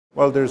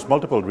Well, there's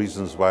multiple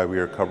reasons why we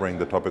are covering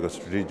the topic of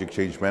strategic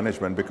change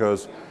management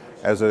because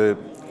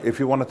if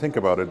you want to think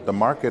about it, the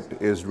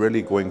market is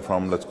really going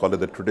from, let's call it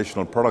the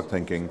traditional product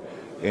thinking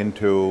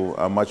into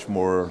a much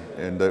more,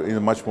 in a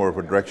much more of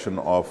a direction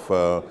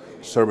of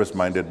service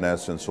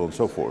mindedness and so on and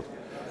so forth.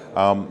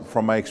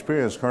 From my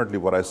experience currently,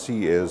 what I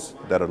see is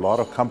that a lot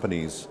of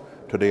companies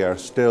today are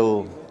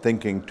still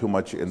thinking too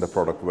much in the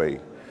product way.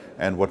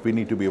 And what we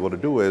need to be able to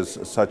do is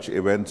such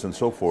events and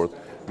so forth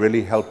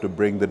really help to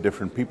bring the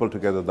different people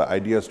together, the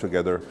ideas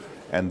together,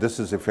 and this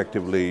is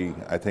effectively,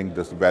 I think,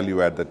 this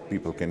value add that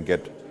people can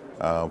get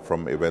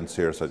from events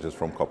here, such as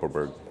from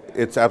Copperberg.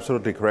 It's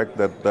absolutely correct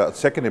that the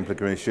second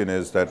implication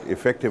is that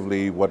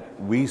effectively what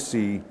we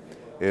see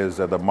is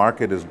that the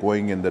market is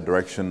going in the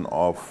direction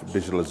of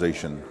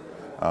digitalization.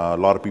 A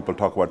lot of people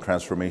talk about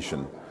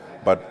transformation,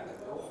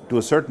 but to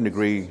a certain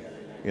degree,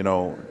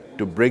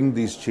 to bring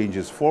these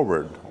changes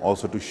forward,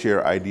 also to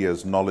share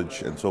ideas,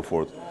 knowledge, and so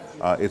forth,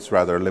 it's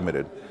rather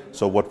limited.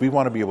 So what we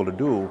want to be able to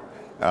do,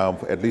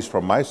 at least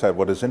from my side,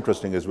 what is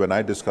interesting is when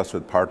I discuss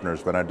with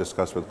partners, when I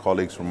discuss with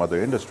colleagues from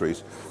other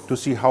industries, to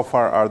see how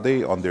far are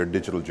they on their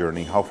digital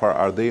journey, how far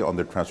are they on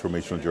their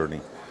transformational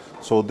journey.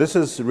 So this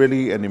is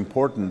really an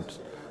important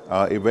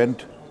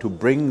event to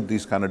bring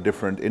these kind of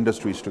different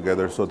industries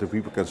together so that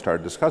people can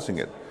start discussing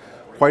it.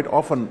 Quite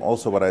often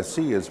also what I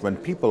see is when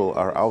people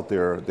are out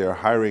there, they're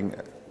hiring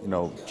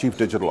chief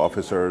digital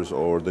officers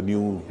or the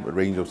new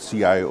range of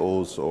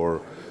CIOs or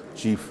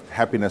chief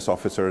happiness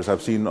officers.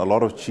 I've seen a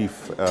lot of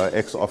chief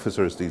X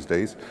officers these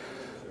days,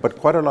 but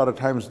quite a lot of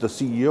times the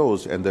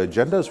CEOs and the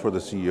agendas for the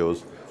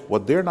CEOs,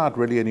 what they're not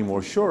really any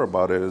more sure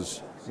about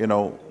is,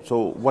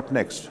 so what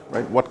next,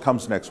 right? What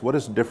comes next? What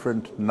is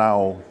different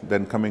now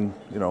than coming,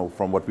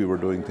 from what we were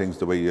doing things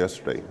the way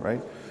yesterday,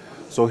 right?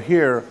 So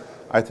here,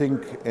 I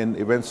think in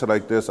events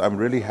like this, I'm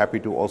really happy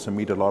to also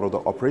meet a lot of the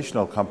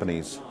operational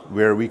companies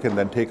where we can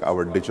then take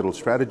our digital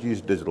strategies,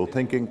 digital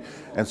thinking,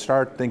 and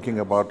start thinking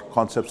about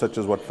concepts such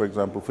as what, for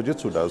example,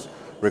 Fujitsu does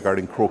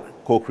regarding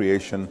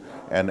co-creation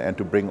and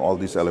to bring all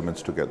these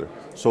elements together.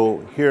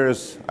 So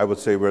here's, I would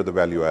say, where the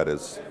value add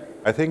is.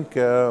 I think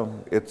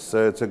it's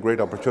a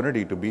great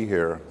opportunity to be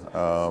here,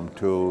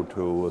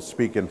 to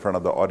speak in front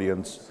of the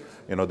audience.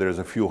 There's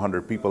a few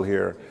hundred people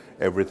here,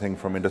 everything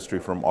from industry,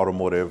 from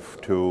automotive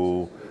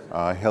to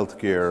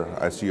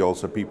healthcare. I see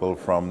also people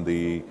from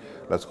the,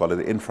 let's call it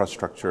the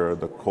infrastructure,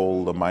 the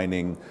coal, the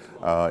mining,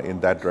 in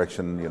that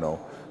direction,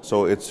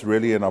 So it's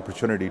really an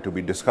opportunity to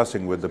be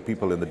discussing with the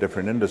people in the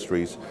different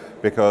industries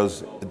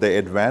because the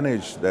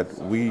advantage that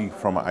we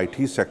from an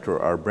IT sector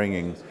are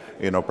bringing,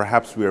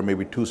 perhaps we are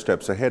maybe 2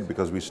 steps ahead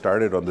because we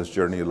started on this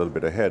journey a little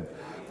bit ahead,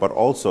 but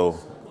also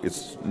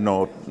it's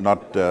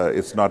not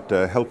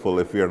helpful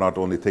if we are not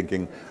only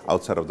thinking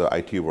outside of the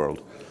IT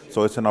world.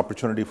 So it's an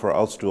opportunity for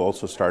us to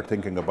also start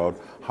thinking about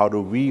how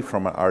do we,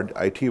 from our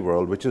IT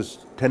world, which is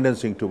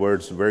tendencing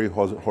towards very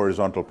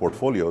horizontal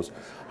portfolios,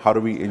 how do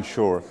we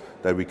ensure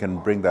that we can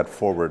bring that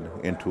forward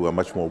into a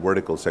much more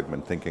vertical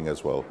segment thinking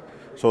as well.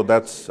 So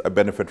that's a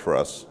benefit for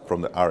us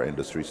from our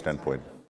industry standpoint.